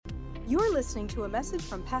You're listening to a message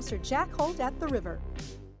from Pastor Jack Holt at The River.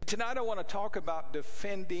 Tonight I want to talk about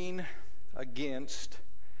defending against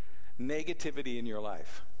negativity in your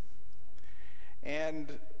life.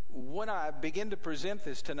 And when I begin to present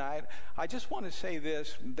this tonight, I just want to say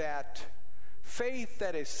this, that faith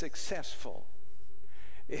that is successful,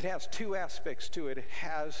 it has two aspects to it. It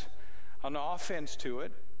has an offense to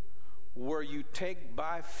it, where you take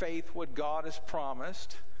by faith what God has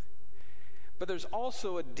promised, but there's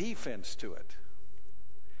also a defense to it.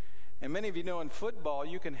 And many of you know in football,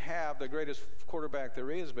 you can have the greatest quarterback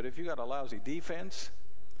there is, but if you got a lousy defense,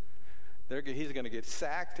 he's going to get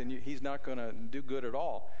sacked and he's not going to do good at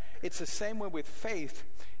all. It's the same way with faith.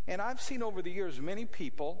 And I've seen over the years many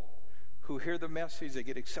people who hear the message, they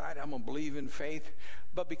get excited, I'm going to believe in faith,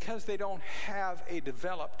 but because they don't have a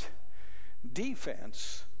developed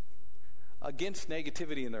defense against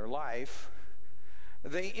negativity in their life,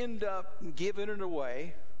 they end up giving it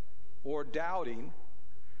away or doubting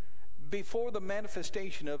before the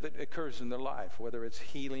manifestation of it occurs in their life, whether it's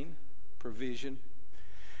healing, provision.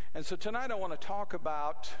 And so tonight I want to talk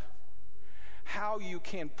about how you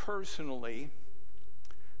can personally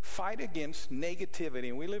fight against negativity.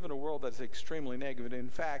 And we live in a world that's extremely negative. In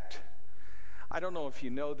fact, I don't know if you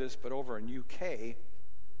know this, but over in UK,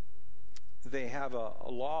 they have a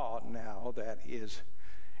law now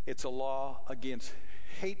it's a law against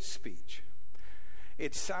hate speech.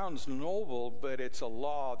 It sounds noble, but it's a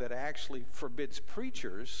law that actually forbids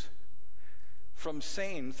preachers from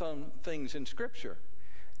saying some things in Scripture.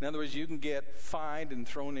 In other words, you can get fined and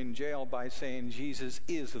thrown in jail by saying Jesus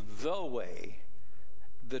is the way,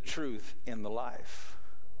 the truth, and the life.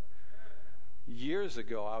 Years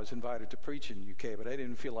ago, I was invited to preach in UK, but I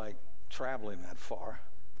didn't feel like traveling that far.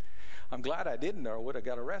 I'm glad I didn't, or I would have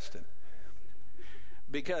got arrested.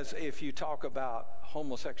 Because if you talk about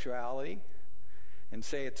homosexuality and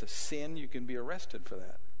say it's a sin, you can be arrested for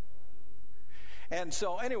that. And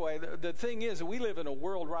so anyway, the thing is, we live in a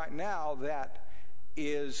world right now that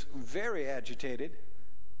is very agitated.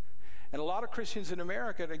 And a lot of Christians in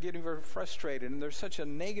America are getting very frustrated. And there's such a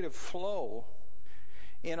negative flow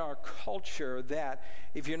in our culture that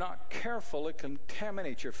if you're not careful, it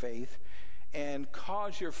contaminates your faith and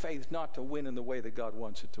cause your faith not to win in the way that God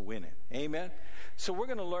wants it to win in. Amen? So we're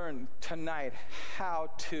going to learn tonight how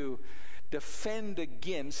to defend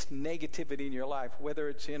against negativity in your life, whether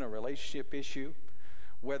it's in a relationship issue,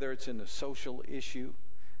 whether it's in a social issue,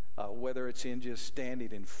 whether it's in just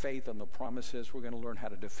standing in faith on the promises. We're going to learn how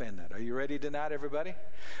to defend that. Are you ready tonight, everybody?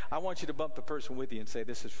 I want you to bump the person with you and say,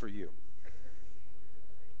 this is for you.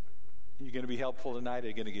 You're going to be helpful tonight, or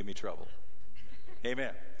you're going to give me trouble.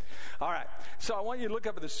 Amen. All right, so I want you to look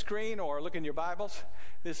up at the screen or look in your Bibles.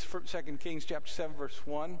 This is 2 Kings chapter 7, verse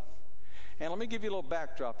 1. And let me give you a little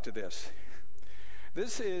backdrop to this.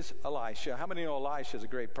 This is Elisha. How many know Elisha is a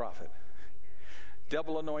great prophet?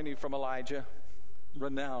 Double anointing from Elijah,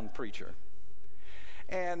 renowned preacher.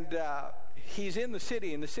 And he's in the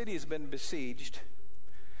city, and the city has been besieged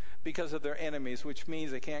because of their enemies, which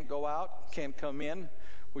means they can't go out, can't come in,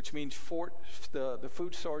 which means the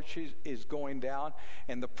food source is going down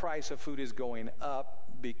and the price of food is going up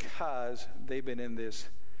because they've been in this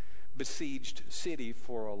besieged city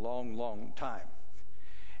for a long, long time.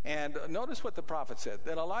 And notice what the prophet said.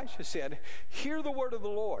 Then Elisha said, hear the word of the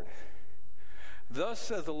Lord. Thus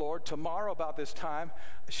says the Lord, tomorrow about this time,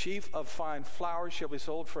 a sheaf of fine flour shall be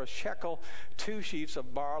sold for a shekel, 2 sheaves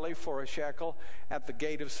of barley for a shekel at the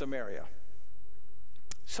gate of Samaria.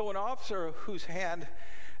 So an officer whose hand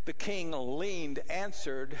the king leaned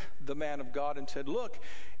answered the man of God and said, look,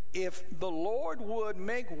 if the Lord would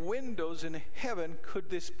make windows in heaven, could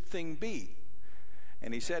this thing be?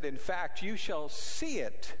 And he said, in fact, you shall see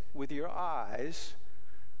it with your eyes,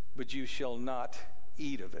 but you shall not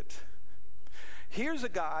eat of it. Here's a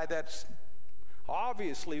guy that's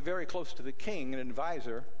obviously very close to the king, an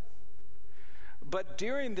advisor. But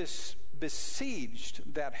during this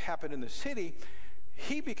besieged that happened in the city,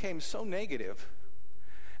 he became so negative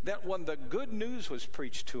that when the good news was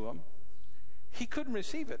preached to him, he couldn't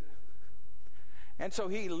receive it. And so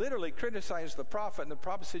he literally criticized the prophet, and the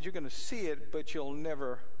prophet said, you're going to see it, but you'll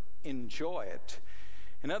never enjoy it.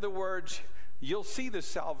 In other words, you'll see the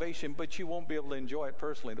salvation, but you won't be able to enjoy it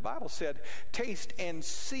personally. The Bible said, taste and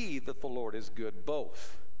see that the Lord is good,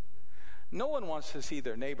 both. No one wants to see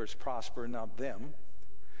their neighbors prosper, not them.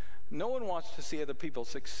 No one wants to see other people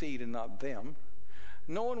succeed and not them.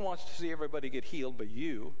 No one wants to see everybody get healed but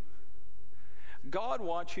you. God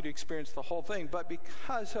wants you to experience the whole thing, but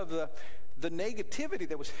because of the negativity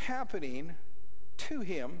that was happening to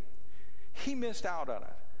him, he missed out on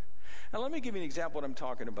it. Now let me give you an example of what I'm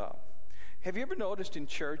talking about. Have you ever noticed in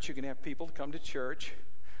church you can have people come to church,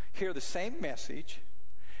 hear the same message,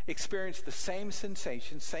 experience the same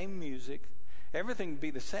sensation, same music, everything be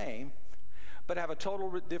the same, but have a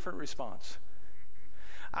total different response?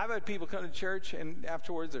 I've had people come to church and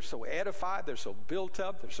afterwards they're so edified, they're so built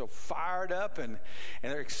up, they're so fired up, and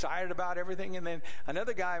they're excited about everything. And then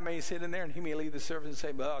another guy may sit in there and he may leave the service and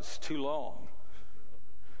say, well, it's too long.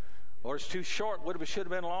 Or it's too short, should have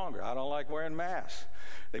been longer. I don't like wearing masks.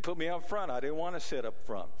 They put me up front. I didn't want to sit up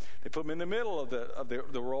front. They put me in the middle of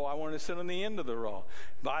the row. I wanted to sit on the end of the row.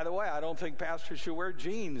 By the way, I don't think pastors should wear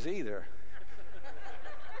jeans either.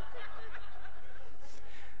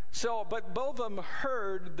 But both of them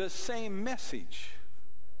heard the same message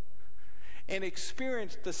and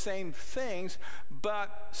experienced the same things,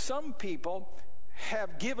 but some people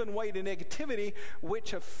have given way to negativity,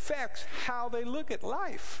 which affects how they look at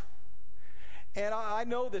life. And I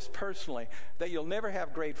know this personally, that you'll never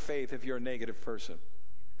have great faith if you're a negative person.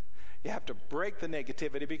 You have to break the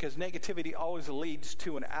negativity, because negativity always leads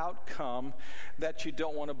to an outcome that you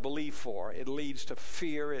don't want to believe for. It leads to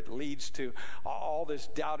fear. It leads to all this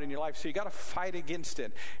doubt in your life. So you got to fight against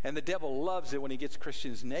it. And the devil loves it when he gets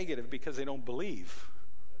Christians negative because they don't believe.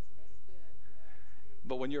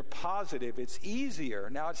 But when you're positive, it's easier.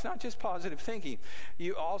 Now, it's not just positive thinking.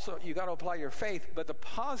 You got to apply your faith, but the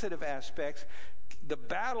positive aspects, the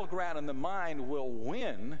battleground in the mind will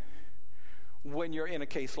win when you're in a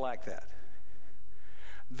case like that.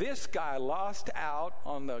 This guy lost out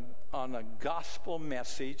on the gospel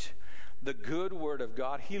message, the good word of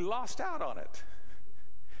God. He lost out on it.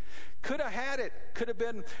 Could have had it. Could have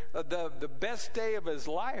been the best day of his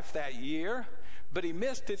life that year, but he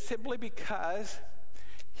missed it simply because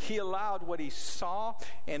he allowed what he saw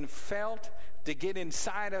and felt to get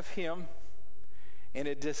inside of him, and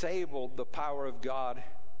it disabled the power of God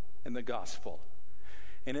and the gospel.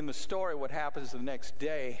 And in the story, what happens the next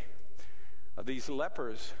day, these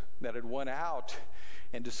lepers that had went out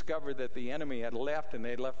and discovered that the enemy had left, and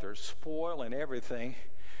they had left their spoil and everything,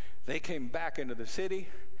 they came back into the city,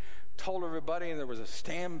 told everybody, and there was a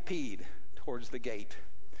stampede towards the gate.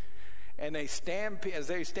 And as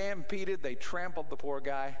they stampeded, they trampled the poor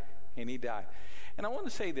guy, and he died. And I want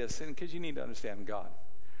to say this, because you need to understand God.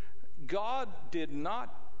 God did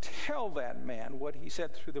not tell that man what he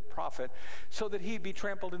said through the prophet so that he'd be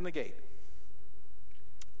trampled in the gate.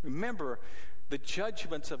 Remember, the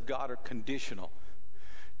judgments of God are conditional.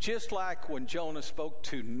 Just like when Jonah spoke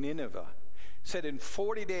to Nineveh, said in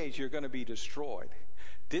 40 days you're going to be destroyed.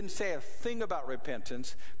 Didn't say a thing about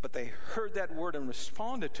repentance, but they heard that word and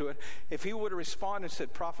responded to it. If he would have responded and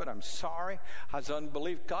said, prophet, I'm sorry, I was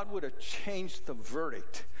unbelief, God would have changed the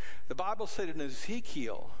verdict. The Bible said in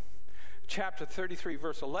Ezekiel chapter 33,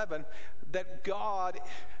 verse 11, that God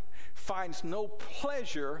finds no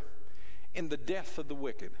pleasure in the death of the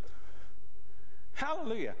wicked.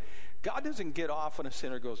 Hallelujah. God doesn't get off when a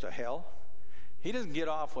sinner goes to hell. He doesn't get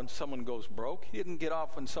off when someone goes broke. He doesn't get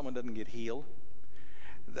off when someone doesn't get healed.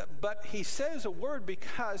 But he says a word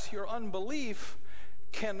because your unbelief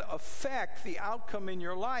can affect the outcome in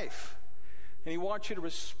your life. And he wants you to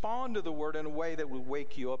respond to the word in a way that will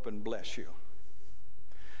wake you up and bless you.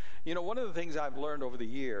 You know, one of the things I've learned over the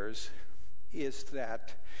years is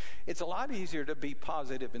that it's a lot easier to be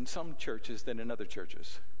positive in some churches than in other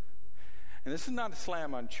churches. And this is not a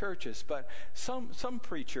slam on churches, but some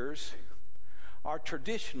preachers are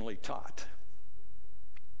traditionally taught,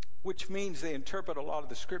 which means they interpret a lot of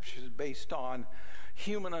the scriptures based on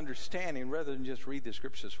human understanding rather than just read the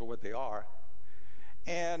scriptures for what they are.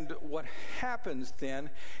 And what happens then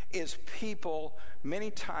is people many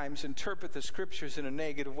times interpret the scriptures in a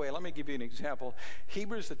negative way. Let me give you an example.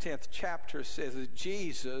 Hebrews, the 10th chapter, says that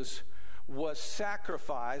Jesus was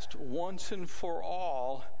sacrificed once and for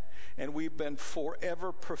all, and we've been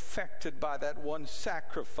forever perfected by that one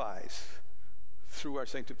sacrifice through our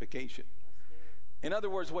sanctification. In other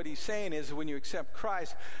words, what he's saying is when you accept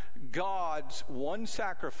Christ, God's one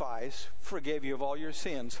sacrifice forgave you of all your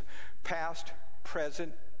sins, past,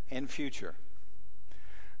 present, and future.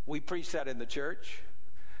 We preach that in the church.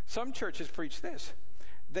 Some churches preach this.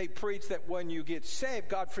 They preach that when you get saved,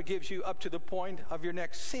 God forgives you up to the point of your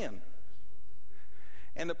next sin.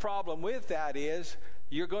 And the problem with that is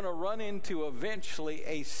you're going to run into eventually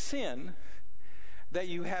a sin that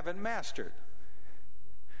you haven't mastered.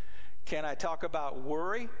 Can I talk about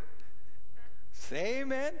worry? Say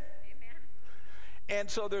amen. And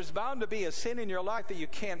so there's bound to be a sin in your life that you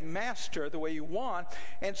can't master the way you want.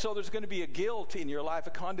 And so there's going to be a guilt in your life,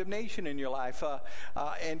 a condemnation in your life.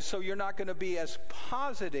 And so you're not going to be as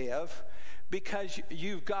positive because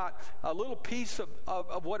you've got a little piece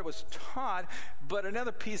of what was taught, but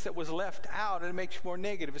another piece that was left out, and it makes you more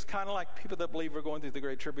negative. It's kind of like people that believe we're going through the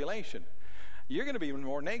Great Tribulation. You're going to be even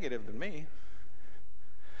more negative than me.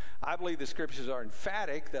 I believe the scriptures are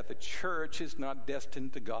emphatic that the church is not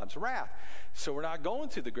destined to God's wrath. So we're not going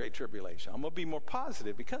through the Great Tribulation. I'm going to be more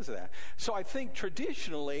positive because of that. So I think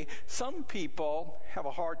traditionally, some people have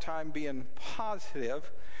a hard time being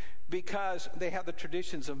positive because they have the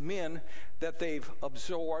traditions of men that they've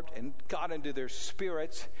absorbed and got into their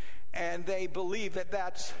spirits, and they believe that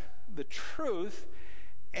that's the truth,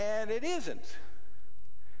 and it isn't.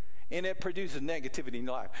 And it produces negativity in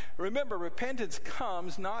your life. Remember, repentance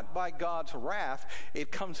comes not by God's wrath,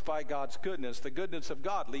 it comes by God's goodness. The goodness of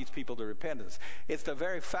God leads people to repentance. It's the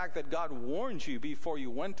very fact that God warned you before you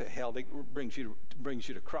went to hell that brings you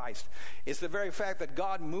to Christ. It's the very fact that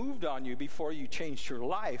God moved on you before you changed your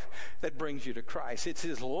life that brings you to Christ. It's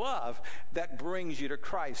His love that brings you to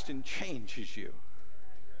Christ and changes you.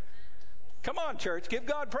 Come on, church, give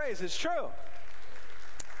God praise. It's true.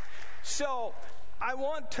 So I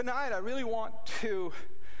really want to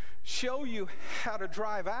show you how to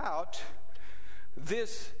drive out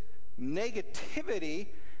this negativity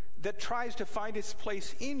that tries to find its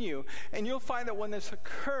place in you. And you'll find that when this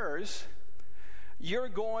occurs, you're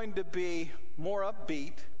going to be more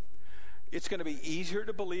upbeat. It's going to be easier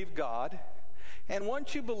to believe God. And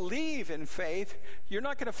once you believe in faith, you're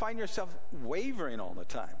not going to find yourself wavering all the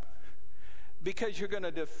time, because you're going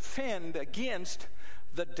to defend against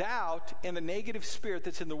the doubt and the negative spirit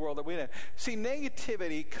that's in the world that we live in. See,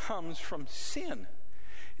 negativity comes from sin.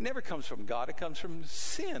 It never comes from God. It comes from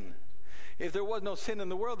sin. If there was no sin in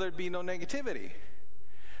the world, there'd be no negativity.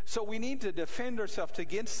 So we need to defend ourselves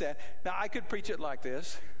against that. Now, I could preach it like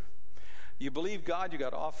this. You believe God, you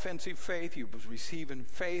got offensive faith, you receive in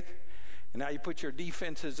faith, and now you put your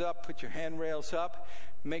defenses up, put your handrails up,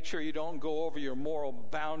 make sure you don't go over your moral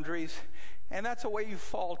boundaries. And that's a way you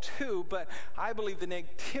fall too, but I believe the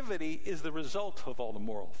negativity is the result of all the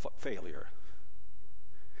moral failure.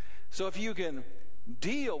 So if you can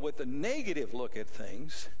deal with the negative look at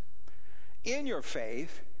things in your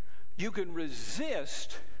faith, you can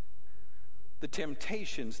resist the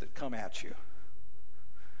temptations that come at you.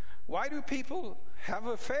 Why do people have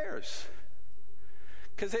affairs?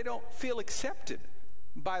 Because they don't feel accepted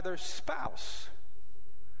by their spouse,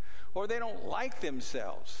 or they don't like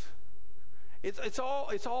themselves. It's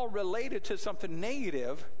all related to something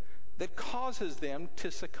negative that causes them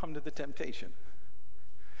to succumb to the temptation.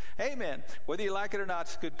 Amen. Whether you like it or not,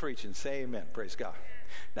 it's good preaching. Say amen. Praise God.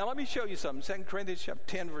 Now let me show you something. 2 Corinthians chapter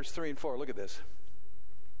 10, verse 3 and 4. Look at this.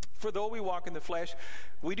 For though we walk in the flesh,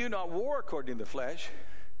 we do not war according to the flesh.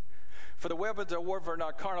 For the weapons of warfare are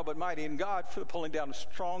not carnal, but mighty in God for the pulling down of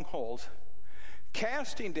strongholds,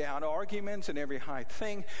 casting down arguments and every high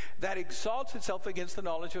thing that exalts itself against the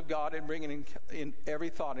knowledge of God, and bringing in every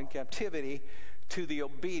thought in captivity to the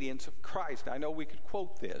obedience of Christ. Now, I know we could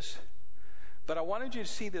quote this, but I wanted you to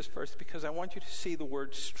see this first because I want you to see the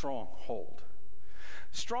word stronghold.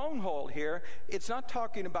 Stronghold here, it's not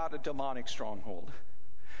talking about a demonic stronghold.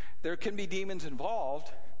 There can be demons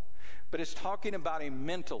involved, but it's talking about a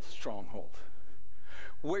mental stronghold,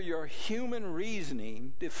 where your human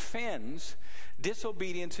reasoning defends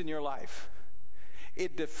disobedience in your life.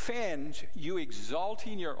 It defends you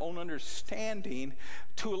exalting your own understanding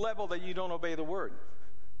to a level that you don't obey the word.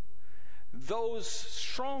 Those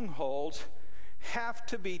strongholds have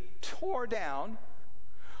to be torn down,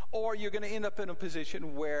 or you're going to end up in a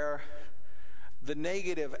position where the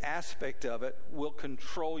negative aspect of it will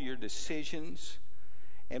control your decisions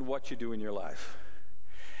and what you do in your life.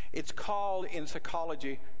 It's called in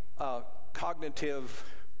psychology cognitive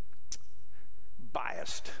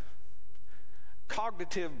biased.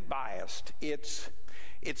 Cognitive biased. It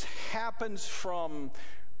happens from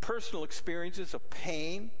personal experiences of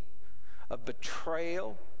pain, of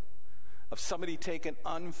betrayal, of somebody taking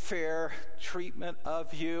unfair treatment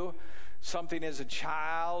of you, something as a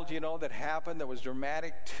child, that happened that was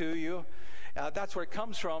dramatic to you. That's where it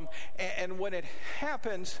comes from. And when it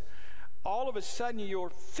happens, all of a sudden your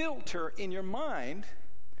filter in your mind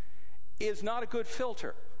is not a good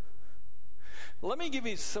filter. Let me give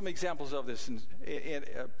you some examples of this, in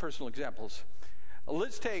personal examples.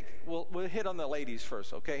 We'll hit on the ladies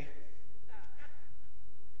first, okay?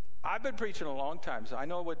 I've been preaching a long time, so I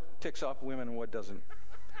know what ticks off women and what doesn't.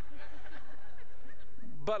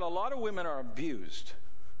 But a lot of women are abused.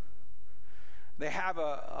 They have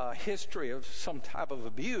a history of some type of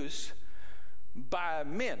abuse by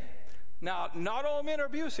men. Now, not all men are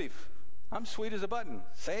abusive. I'm sweet as a button.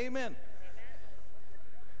 Say amen.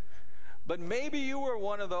 But maybe you were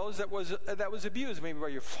one of those that was abused, maybe by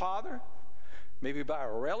your father, maybe by a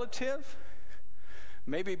relative,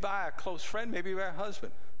 maybe by a close friend, maybe by a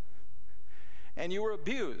husband. And you were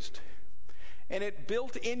abused. And it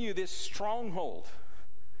built in you this stronghold,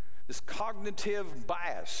 this cognitive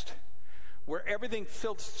bias, where everything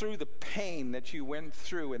filters through the pain that you went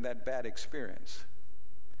through in that bad experience.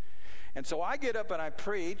 And so I get up and I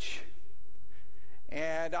preach,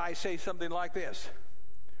 and I say something like this.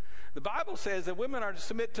 The Bible says that women are to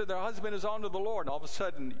submit to their husband as unto the Lord. And all of a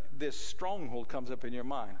sudden, this stronghold comes up in your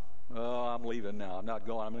mind. Oh, I'm leaving now. I'm not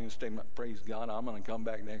going. I'm going to stay. Praise God. I'm going to come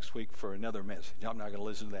back next week for another message. I'm not going to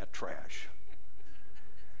listen to that trash.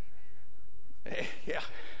 Yeah.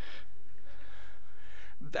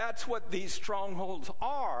 That's what these strongholds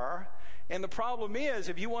are. And the problem is,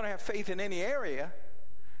 if you want to have faith in any area,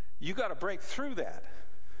 you got to break through that.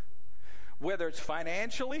 Whether it's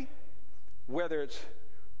financially, whether it's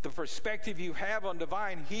the perspective you have on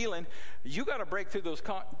divine healing, you got to break through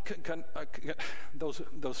those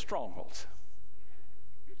strongholds.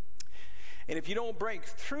 And if you don't break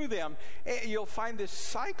through them, you'll find this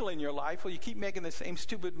cycle in your life where you keep making the same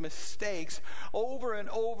stupid mistakes over and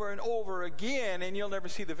over and over again, and you'll never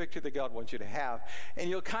see the victory that God wants you to have. And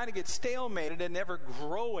you'll kind of get stalemated and never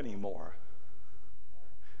grow anymore.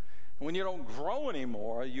 And when you don't grow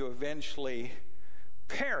anymore, you eventually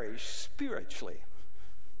perish spiritually.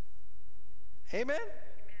 Amen?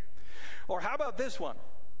 Or how about this one?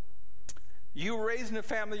 You were raised in a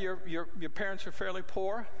family, your parents are fairly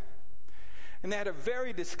poor, and they had a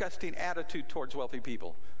very disgusting attitude towards wealthy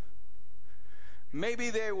people.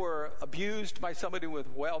 Maybe they were abused by somebody with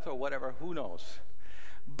wealth or whatever, who knows.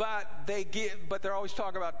 But they're always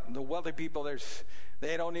talking about the wealthy people,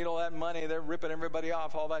 they don't need all that money, they're ripping everybody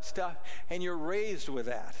off, all that stuff, and you're raised with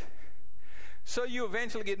that. So you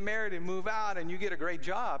eventually get married and move out and you get a great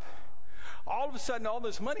job. All of a sudden, all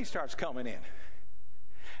this money starts coming in.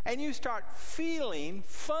 And you start feeling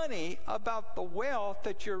funny about the wealth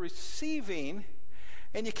that you're receiving,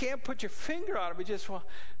 and you can't put your finger on it, but just, well,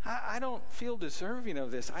 I don't feel deserving of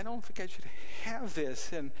this. I don't think I should have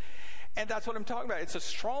this. And that's what I'm talking about. It's a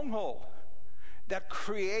stronghold that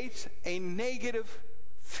creates a negative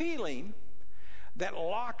feeling that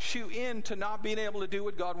locks you into not being able to do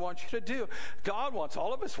what God wants you to do. God wants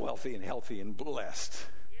all of us wealthy and healthy and blessed.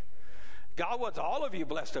 God wants all of you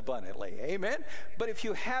blessed abundantly. Amen? But if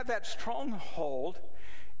you have that stronghold,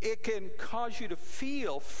 it can cause you to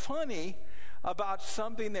feel funny about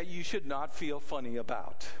something that you should not feel funny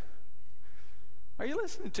about. Are you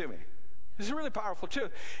listening to me? This is really powerful too.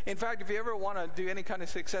 In fact, if you ever want to do any kind of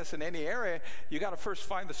success in any area, you got to first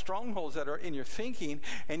find the strongholds that are in your thinking,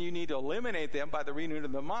 and you need to eliminate them by the renewing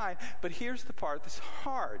of the mind. But here's the part that's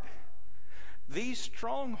hard. These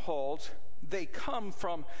strongholds, they come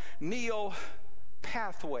from neural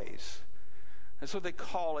pathways. That's what they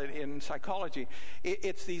call it in psychology.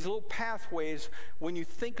 It's these little pathways. When you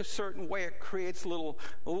think a certain way, it creates little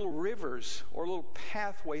rivers or little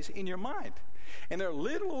pathways in your mind. And they're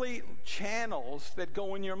literally channels that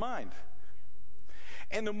go in your mind.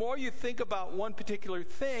 And the more you think about one particular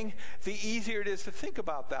thing, the easier it is to think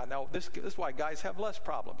about that. Now, this is why guys have less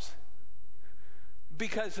problems.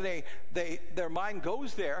 Because their mind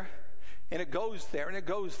goes there, and it goes there, and it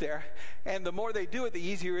goes there. And the more they do it, the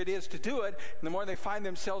easier it is to do it. And the more they find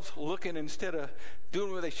themselves looking instead of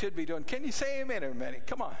doing what they should be doing. Can you say amen, everybody?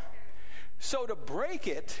 Come on. So to break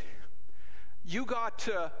it, you got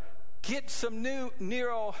to get some new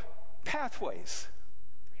neural pathways.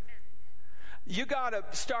 Amen. You got to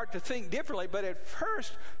start to think differently. But at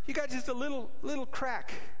first, you got just a little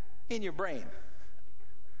crack in your brain.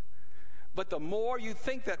 But the more you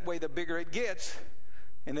think that way, the bigger it gets.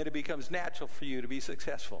 And then it becomes natural for you to be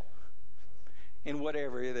successful in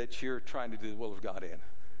whatever that you're trying to do the will of God in.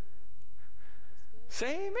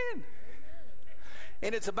 Say amen.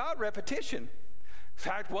 And it's about repetition. In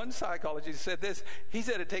fact, one psychologist said this. He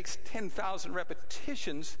said it takes 10,000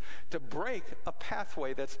 repetitions to break a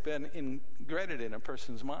pathway that's been ingrained in a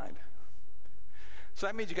person's mind. So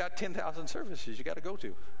that means you got 10,000 services you got to go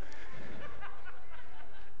to.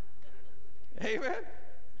 Amen.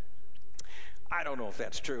 I don't know if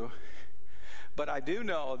that's true, but I do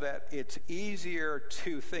know that it's easier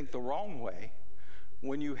to think the wrong way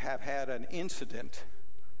when you have had an incident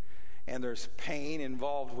and there's pain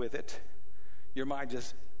involved with it. Your mind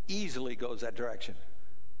just easily goes that direction.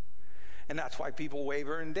 And that's why people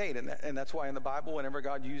waver and date. And that's why in the Bible, whenever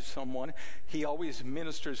God uses someone, he always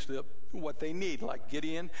ministers to what they need. Like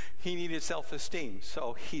Gideon, he needed self-esteem.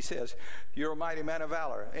 So he says, you're a mighty man of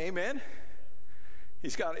valor. Amen?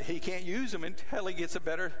 He can't use him until he gets a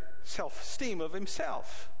better self-esteem of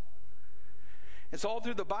himself. It's all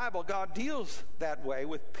through the Bible. God deals that way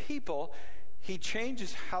with people. He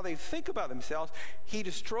changes how they think about themselves. He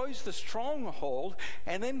destroys the stronghold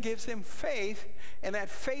and then gives them faith, and that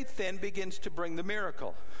faith then begins to bring the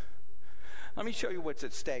miracle. Let me show you what's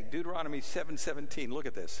at stake. Deuteronomy 7:17. Look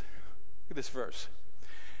at this. Look at this verse.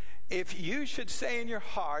 If you should say in your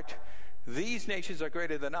heart, these nations are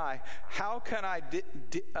greater than I, how can I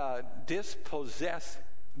dispossess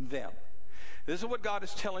them? This is what God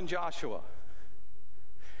is telling Joshua.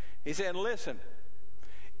 He said, listen,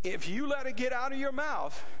 if you let it get out of your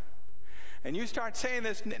mouth and you start saying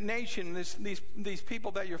this nation, these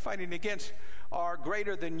people that you're fighting against are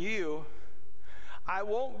greater than you, I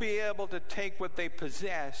won't be able to take what they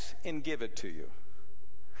possess and give it to you.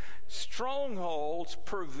 Strongholds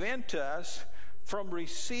prevent us from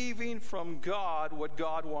receiving from God what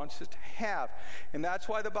God wants us to have. And that's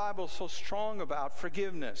why the Bible is so strong about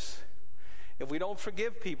forgiveness. If we don't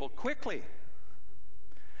forgive people quickly,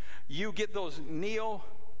 you get those neo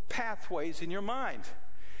pathways in your mind.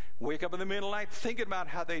 Wake up in the middle of the night thinking about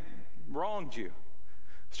how they wronged you.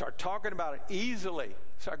 Start talking about it easily.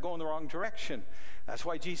 Start going the wrong direction. That's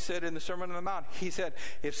why Jesus said in the Sermon on the Mount, he said,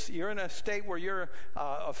 if you're in a state where you're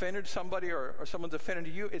offended somebody or someone's offended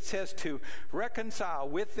you, it says to reconcile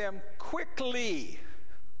with them quickly.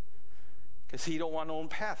 Because he don't want no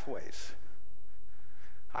pathways.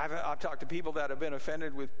 I've talked to people that have been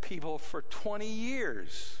offended with people for 20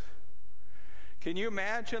 years. Can you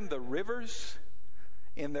imagine the rivers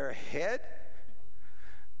in their head?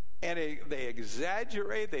 And they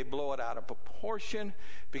exaggerate, they blow it out of proportion,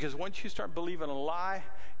 because once you start believing a lie,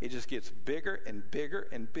 it just gets bigger and bigger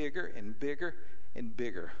and bigger and bigger and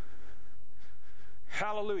bigger.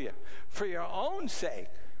 Hallelujah. For your own sake,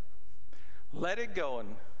 let it go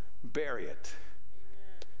and bury it.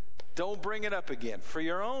 Don't bring it up again. For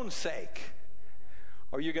your own sake,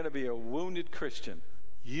 or you're going to be a wounded Christian,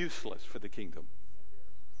 useless for the kingdom.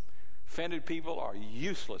 Offended people are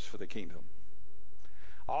useless for the kingdom.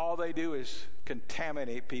 All they do is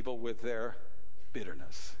contaminate people with their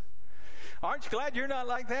bitterness. Aren't you glad you're not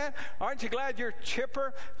like that? Aren't you glad you're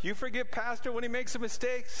chipper? You forgive pastor when he makes a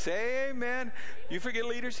mistake? Say amen. You forgive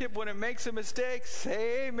leadership when it makes a mistake?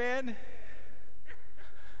 Say amen.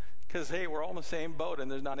 Because, hey, we're all in the same boat, and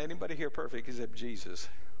there's not anybody here perfect except Jesus.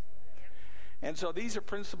 And so these are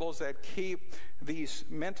principles that keep these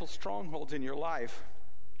mental strongholds in your life.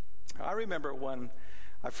 I remember when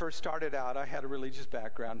I first started out, I had a religious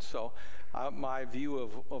background, so my view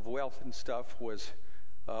of wealth and stuff was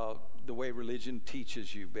the way religion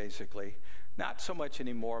teaches you, basically. Not so much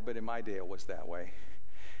anymore, but in my day it was that way.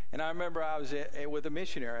 And I remember I was with a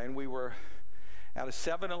missionary, and we were at a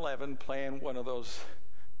 7-Eleven playing one of those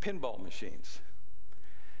pinball machines.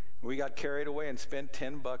 We got carried away and spent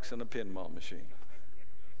 $10 on a pinball machine.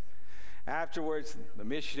 Afterwards, the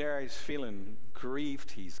missionary's feeling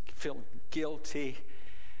grieved. He's feeling guilty.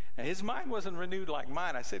 And his mind wasn't renewed like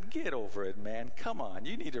mine. I said, get over it, man. Come on.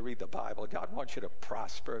 You need to read the Bible. God wants you to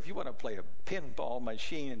prosper. If you want to play a pinball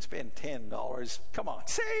machine and spend $10, come on.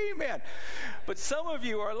 Say amen. But some of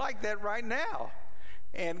you are like that right now.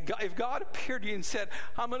 And if God appeared to you and said,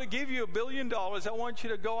 I'm going to give you $1 billion, I want you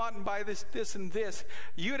to go out and buy this, this, and this,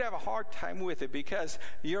 you'd have a hard time with it, because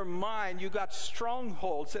your mind, you got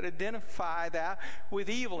strongholds that identify that with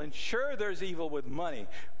evil. And sure, there's evil with money,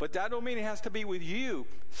 but that don't mean it has to be with you.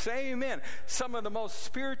 Say amen. Some of the most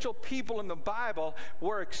spiritual people in the Bible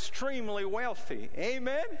were extremely wealthy.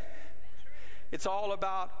 Amen? It's all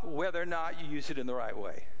about whether or not you use it in the right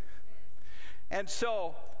way. And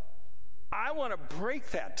so I want to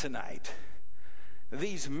break that tonight.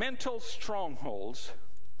 These mental strongholds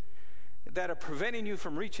that are preventing you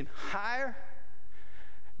from reaching higher,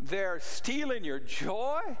 they're stealing your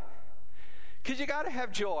joy. Because you got to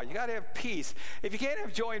have joy. You got to have peace. If you can't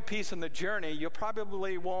have joy and peace on the journey, you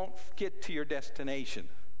probably won't get to your destination.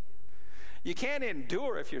 You can't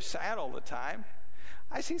endure if you're sad all the time.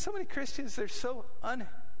 I see so many Christians, they're so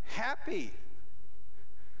unhappy.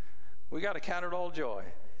 We got to count it all joy.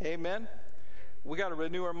 Amen? We got to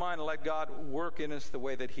renew our mind and let God work in us the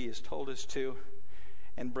way that He has told us to,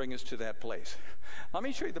 and bring us to that place. Let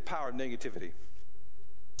me show you the power of negativity.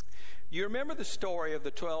 You remember the story of the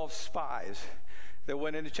 12 spies that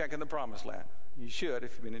went in to check in the Promised Land? You should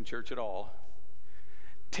if you've been in church at all.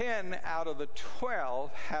 10 out of the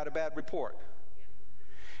 12 had a bad report.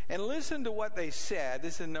 And listen to what they said.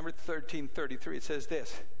 This is in number 1333. It says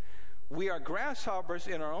this: we are grasshoppers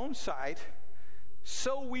in our own sight,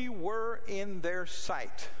 so we were in their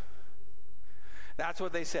sight. That's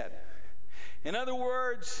what they said. In other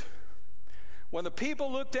words, when the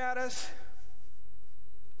people looked at us,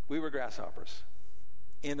 we were grasshoppers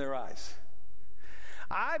in their eyes.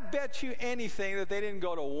 I bet you anything that they didn't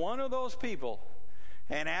go to one of those people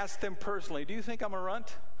and ask them personally, do you think I'm a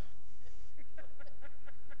runt?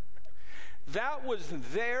 That was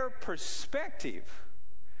their perspective,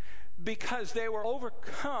 because they were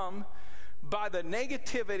overcome by the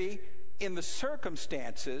negativity in the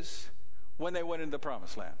circumstances when they went into the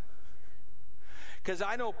promised land. Because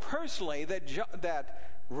I know personally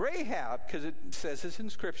that Rahab, because it says this in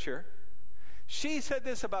Scripture, she said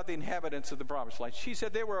this about the inhabitants of the promised land. She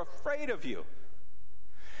said they were afraid of you.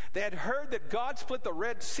 They had heard that God split the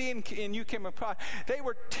Red Sea and you came across. They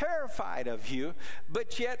were terrified of you,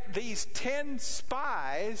 but yet these 10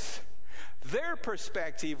 spies, their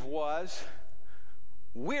perspective was,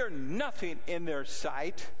 we're nothing in their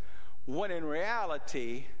sight, when in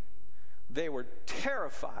reality, they were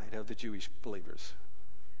terrified of the Jewish believers.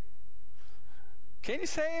 Can you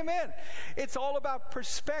say amen? It's all about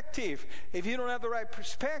perspective. If you don't have the right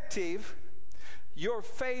perspective, your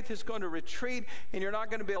faith is going to retreat, and you're not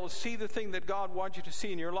going to be able to see the thing that God wants you to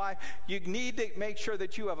see in your life. You need to make sure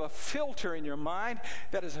that you have a filter in your mind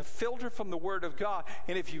that is a filter from the Word of God.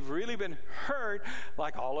 And if you've really been hurt,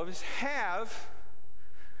 like all of us have,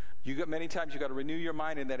 many times you've got to renew your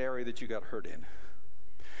mind in that area that you got hurt in.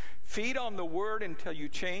 Feed on the Word until you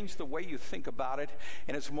change the way you think about it,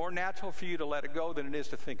 and it's more natural for you to let it go than it is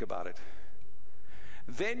to think about it.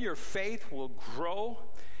 Then your faith will grow,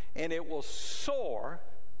 and it will soar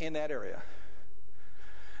in that area.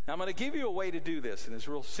 Now, I'm going to give you a way to do this, and it's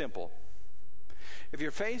real simple. If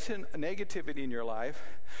you're facing negativity in your life,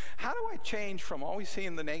 how do I change from always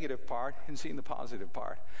seeing the negative part and seeing the positive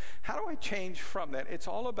part? How do I change from that? It's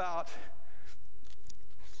all about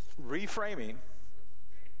reframing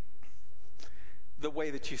the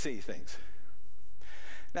way that you see things.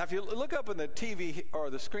 Now, if you look up on the TV or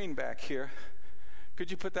the screen back here,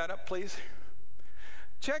 could you put that up, please?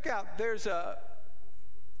 Check out, there's a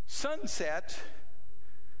sunset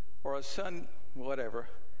or a sun, whatever,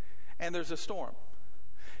 and there's a storm.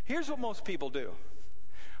 Here's what most people do.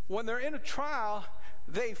 When they're in a trial,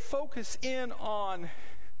 they focus in on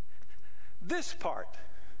this part,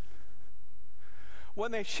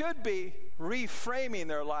 when they should be reframing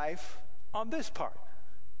their life on this part.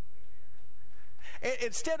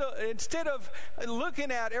 Instead of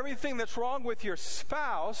looking at everything that's wrong with your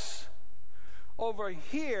spouse, over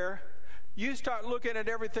here, you start looking at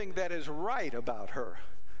everything that is right about her.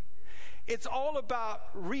 It's all about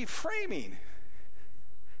reframing.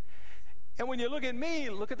 And when you look at me,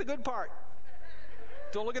 look at the good part.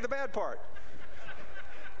 Don't look at the bad part.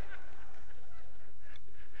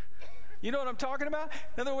 You know what I'm talking about?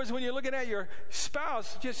 In other words, when you're looking at your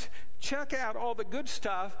spouse, just check out all the good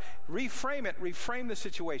stuff, reframe it, reframe the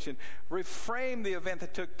situation, reframe the event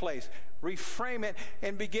that took place, reframe it,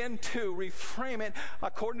 and begin to reframe it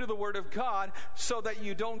according to the Word of God, so that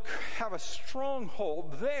you don't have a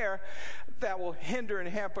stronghold there that will hinder and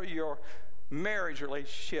hamper your marriage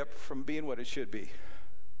relationship from being what it should be.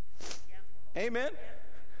 Yep. Amen? Yep.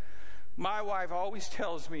 My wife always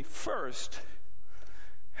tells me first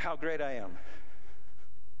how great I am.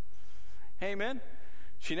 Amen?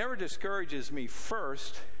 She never discourages me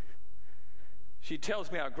first. She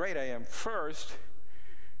tells me how great I am first.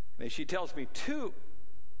 And she tells me to...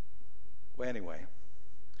 Well, anyway.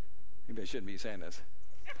 Maybe I shouldn't be saying this.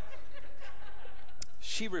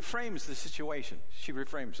 She reframes the situation. She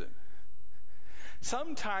reframes it.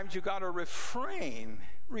 Sometimes you got to reframe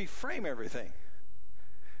everything.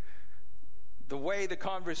 The way the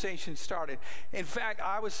conversation started. In fact,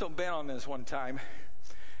 I was so bent on this one time.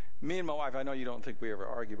 Me and my wife, I know you don't think we ever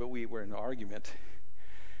argue, but we were in an argument.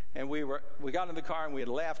 And we got in the car and we had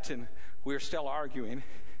left and we were still arguing.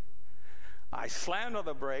 I slammed on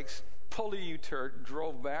the brakes, pulled a U-turn,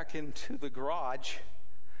 drove back into the garage,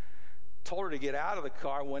 told her to get out of the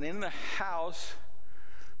car, went in the house,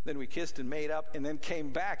 then we kissed and made up, and then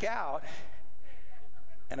came back out.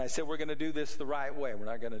 And I said, we're going to do this the right way. We're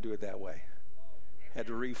not going to do it that way. Had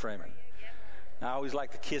to reframe it. I always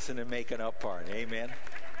like the kissing and making up part. Amen.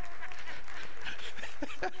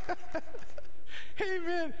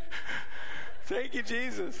 Amen. Thank you,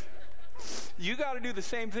 Jesus. You got to do the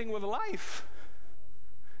same thing with life.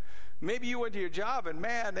 Maybe you went to your job and,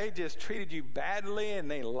 man, they just treated you badly and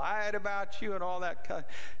they lied about you and all that.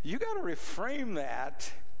 You got to reframe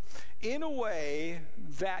that in a way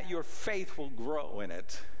that your faith will grow in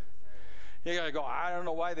it. You got to go, I don't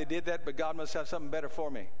know why they did that, but God must have something better for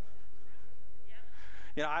me.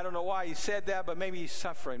 You know, I don't know why he said that, but maybe he's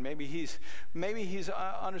suffering. Maybe he's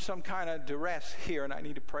under some kind of duress here, and I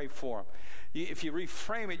need to pray for him. If you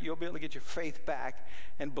reframe it, you'll be able to get your faith back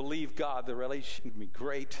and believe God. The relationship will be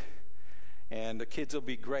great, and the kids will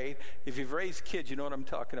be great. If you've raised kids, you know what I'm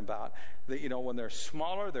talking about. That, when they're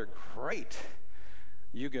smaller, they're great.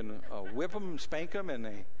 You can whip them, spank them,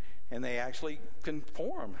 and they actually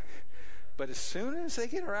conform. But as soon as they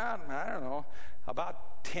get around, I don't know,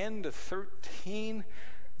 about 10 to 13,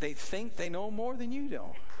 they think they know more than you do.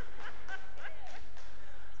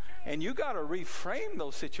 And you got to reframe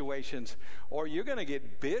those situations, or you're going to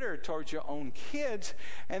get bitter towards your own kids,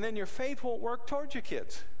 and then your faith won't work towards your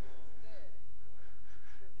kids.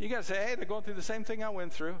 You got to say, hey, they're going through the same thing I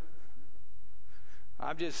went through.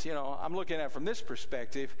 I'm just, I'm looking at it from this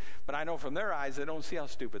perspective, but I know from their eyes, they don't see how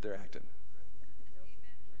stupid they're acting.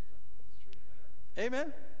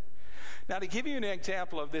 Amen? Now, to give you an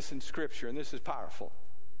example of this in Scripture, and this is powerful.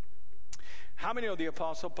 How many know the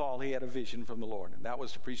Apostle Paul, he had a vision from the Lord, and that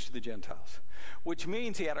was to preach to the Gentiles, which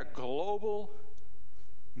means he had a global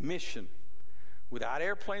mission without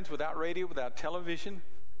airplanes, without radio, without television,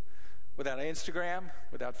 without Instagram,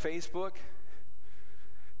 without Facebook.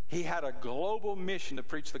 He had a global mission to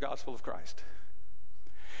preach the gospel of Christ.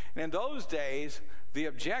 And in those days, the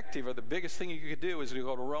objective, or the biggest thing you could do, is to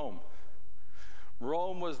go to Rome.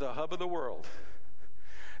 Rome was the hub of the world.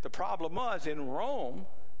 The problem was, in Rome,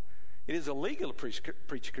 it is illegal to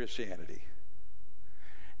preach Christianity.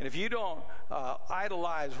 And if you don't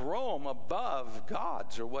idolize Rome above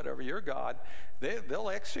gods or whatever your god, they'll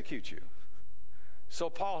execute you. So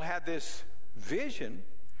Paul had this vision,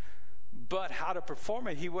 but how to perform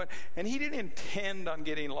it, he didn't intend on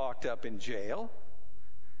getting locked up in jail.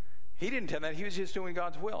 He didn't intend that. He was just doing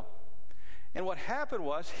God's will. And what happened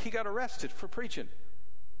was he got arrested for preaching.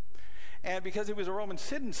 And because he was a Roman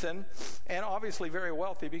citizen, and obviously very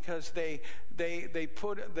wealthy, because they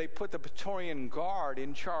put the Praetorian Guard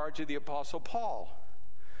in charge of the Apostle Paul.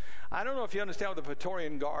 I don't know if you understand what the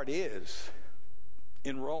Praetorian Guard is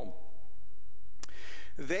in Rome.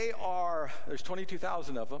 There's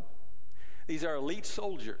 22,000 of them. These are elite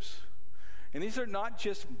soldiers. And these are not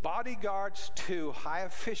just bodyguards to high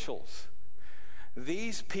officials.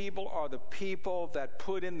 These people are the people that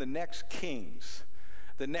put in the next kings,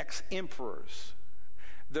 the next emperors.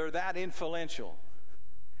 They're that influential.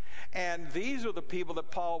 And these are the people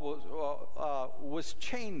that Paul was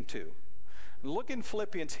chained to. Look in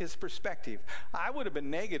Philippians, his perspective. I would have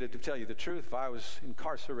been negative, to tell you the truth, if I was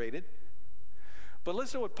incarcerated. But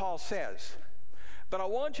listen to what Paul says. But I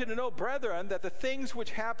want you to know, brethren, that the things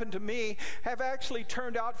which happened to me have actually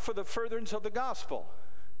turned out for the furtherance of the gospel,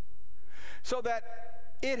 so that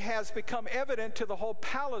it has become evident to the whole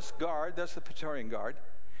palace guard, that's the Praetorian Guard,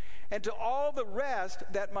 and to all the rest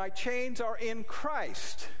that my chains are in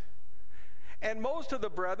Christ. And most of the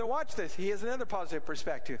brethren, watch this, he has another positive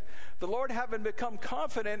perspective. The Lord, having become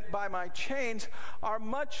confident by my chains, are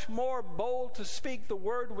much more bold to speak the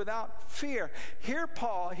word without fear. Here's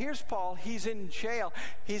Paul, he's in jail.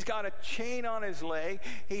 He's got a chain on his leg.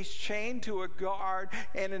 He's chained to a guard.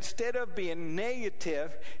 And instead of being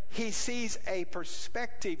negative, he sees a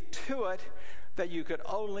perspective to it that you could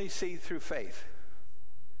only see through faith.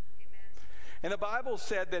 And the Bible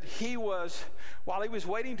said that while he was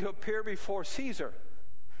waiting to appear before Caesar,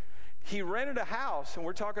 he rented a house, and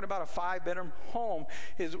we're talking about a 5-bedroom home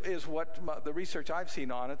is what the research I've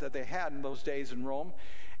seen on it that they had in those days in Rome.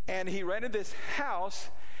 And he rented this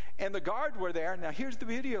house, and the guard were there. Now here's the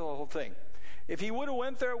beauty of the whole thing. If he would have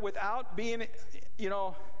went there without being,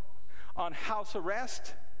 on house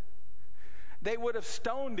arrest, they would have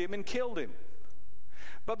stoned him and killed him.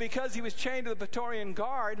 But because he was chained to the Praetorian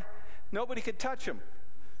Guard, nobody could touch him.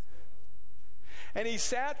 And he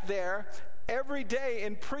sat there every day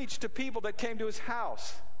and preached to people that came to his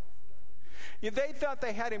house. They thought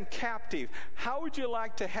they had him captive. How would you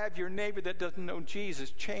like to have your neighbor that doesn't know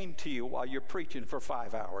Jesus chained to you while you're preaching for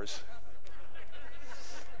 5 hours?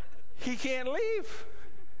 He can't leave.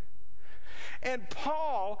 And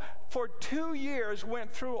Paul, for 2 years,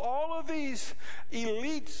 went through all of these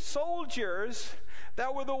elite soldiers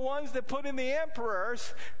that were the ones that put in the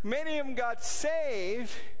emperors. Many of them got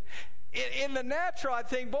saved. In the natural, I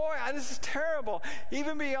think, boy, this is terrible.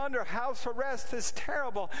 Even being under house arrest is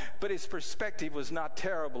terrible. But his perspective was not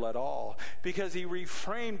terrible at all, because he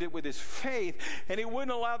reframed it with his faith, and he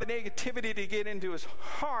wouldn't allow the negativity to get into his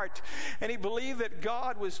heart. And he believed that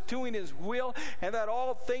God was doing his will, and that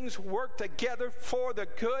all things work together for the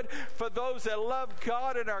good for those that love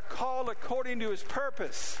God and are called according to his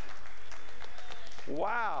purpose.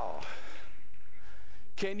 Wow.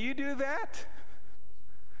 Can you do that?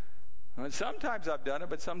 Sometimes I've done it,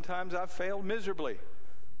 but sometimes I've failed miserably.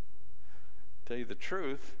 Tell you the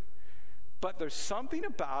truth. But there's something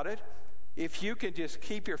about it If you can just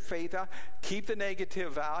keep your faith out, keep the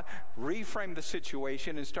negative out, reframe the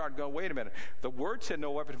situation and start going, wait a minute. The Word said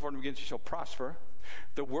no weapon formed against you shall prosper.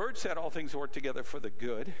 The Word said all things work together for the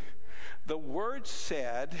good. The Word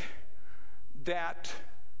said that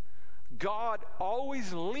God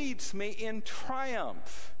always leads me in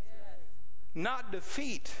triumph, not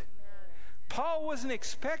defeat. Paul wasn't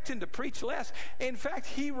expecting to preach less. In fact,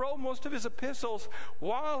 he wrote most of his epistles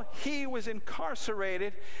while he was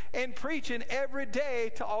incarcerated and preaching every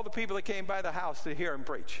day to all the people that came by the house to hear him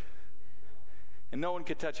preach. And no one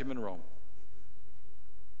could touch him in Rome.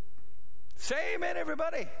 Say amen,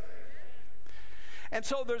 everybody. And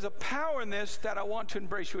so there's a power in this that I want to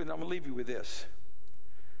embrace you with, and I'm going to leave you with this.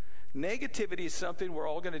 Negativity is something we're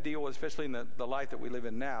all going to deal with, especially in the life that we live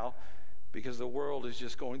in now, because the world is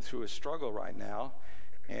just going through a struggle right now,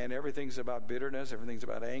 and everything's about bitterness, everything's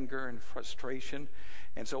about anger and frustration.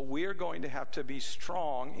 And so we're going to have to be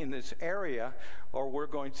strong in this area, or we're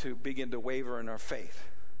going to begin to waver in our faith.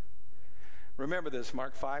 Remember this,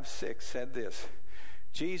 Mark 5:6 said this: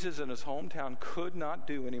 Jesus in his hometown could not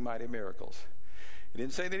do any mighty miracles. He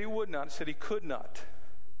didn't say that he would not, he said he could not.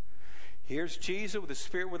 Here's Jesus with a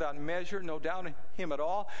spirit without measure, no doubt in him at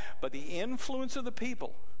all, but the influence of the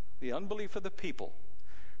people, the unbelief of the people,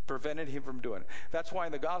 prevented him from doing it. That's why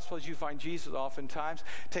in the Gospels you find Jesus oftentimes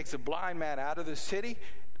takes a blind man out of the city.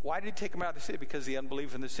 Why did he take him out of the city? Because of the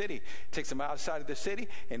unbelief in the city. Takes him outside of the city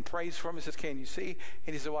and prays for him. He says, can you see?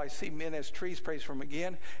 And he said, well, I see men as trees. Prays for him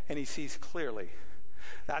again, and he sees clearly.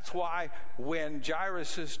 That's why when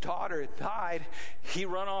Jairus' daughter died, he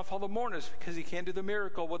run off all the mourners, because he can't do the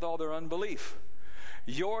miracle with all their unbelief.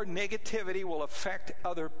 Your negativity will affect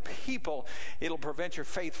other people. It'll prevent your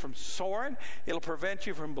faith from soaring. It'll prevent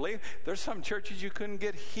you from believing. There's some churches you couldn't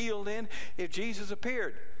get healed in if Jesus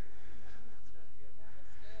appeared,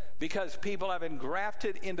 because people have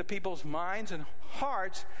engrafted into people's minds and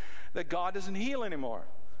hearts that God doesn't heal anymore.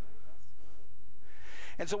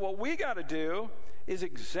 And so what we got to do is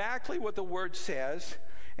exactly what the Word says,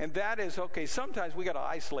 and that is, okay, sometimes we got to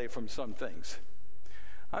isolate from some things.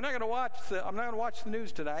 I'm not going to watch the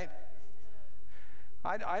news tonight.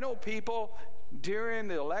 I know people during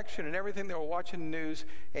the election and everything, they were watching the news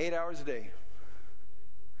 8 hours a day.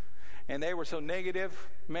 And they were so negative.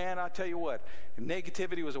 Man, I'll tell you what, if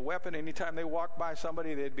negativity was a weapon, anytime they walked by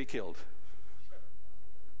somebody, they'd be killed.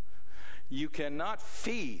 You cannot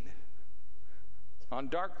feed on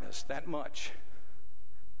darkness that much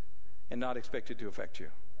and not expect it to affect you.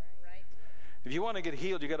 Right. If you want to get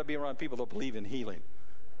healed, you got to be around people that believe in healing.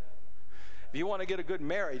 If you want to get a good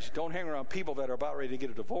marriage, don't hang around people that are about ready to get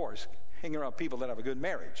a divorce. Hang around people that have a good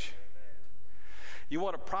marriage. You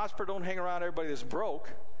want to prosper, don't hang around everybody that's broke.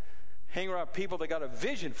 Hang around people that got a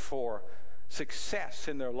vision for success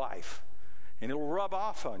in their life, and it'll rub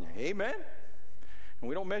off on you. Amen? And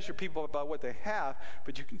we don't measure people by what they have,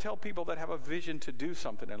 but you can tell people that have a vision to do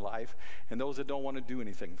something in life and those that don't want to do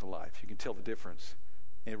anything for life. You can tell the difference.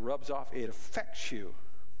 And it rubs off. It affects you.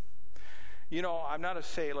 You know, I'm not a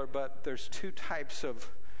sailor, but there's two types of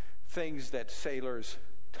things that sailors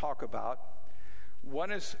talk about.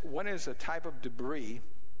 One is a type of debris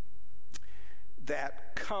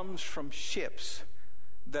that comes from ships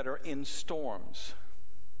that are in storms.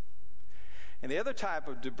 And the other type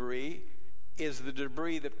of debris is the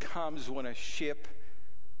debris that comes when a ship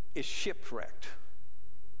is shipwrecked.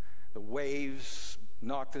 The waves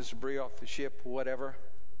knock this debris off the ship, whatever.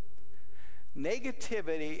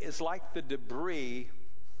 Negativity is like the debris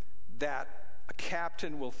that a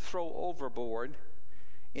captain will throw overboard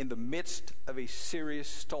in the midst of a serious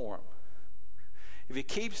storm. If he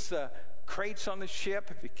keeps the crates on the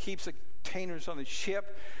ship, if he keeps the containers on the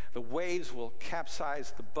ship, the waves will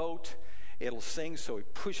capsize the boat. It'll sink, so he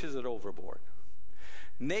pushes it overboard.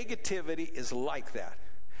 Negativity is like that.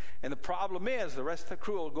 And the problem is the rest of the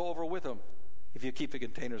crew will go over with them if you keep the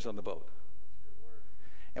containers on the boat.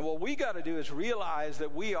 And what we got to do is realize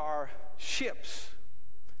that we are ships.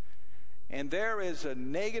 And there is a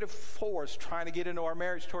negative force trying to get into our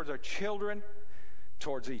marriage towards our children,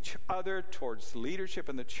 towards each other, towards the leadership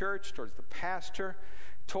in the church, towards the pastor,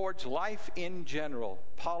 towards life in general,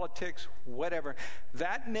 politics, whatever.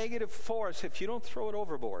 That negative force, if you don't throw it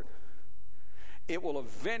overboard, it will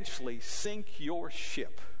eventually sink your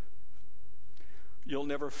ship. You'll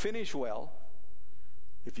never finish well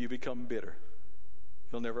if you become bitter.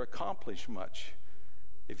 You'll never accomplish much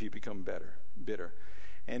if you become bitter.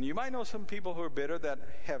 And you might know some people who are bitter that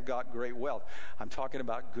have got great wealth. I'm talking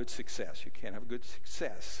about good success. You can't have good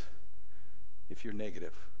success if you're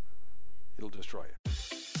negative. It'll destroy you.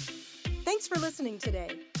 Thanks for listening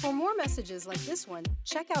today. For more messages like this one,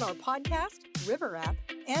 check out our podcast, River app,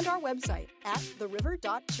 and our website at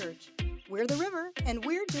theriver.church. We're The River, and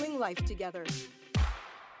we're doing life together.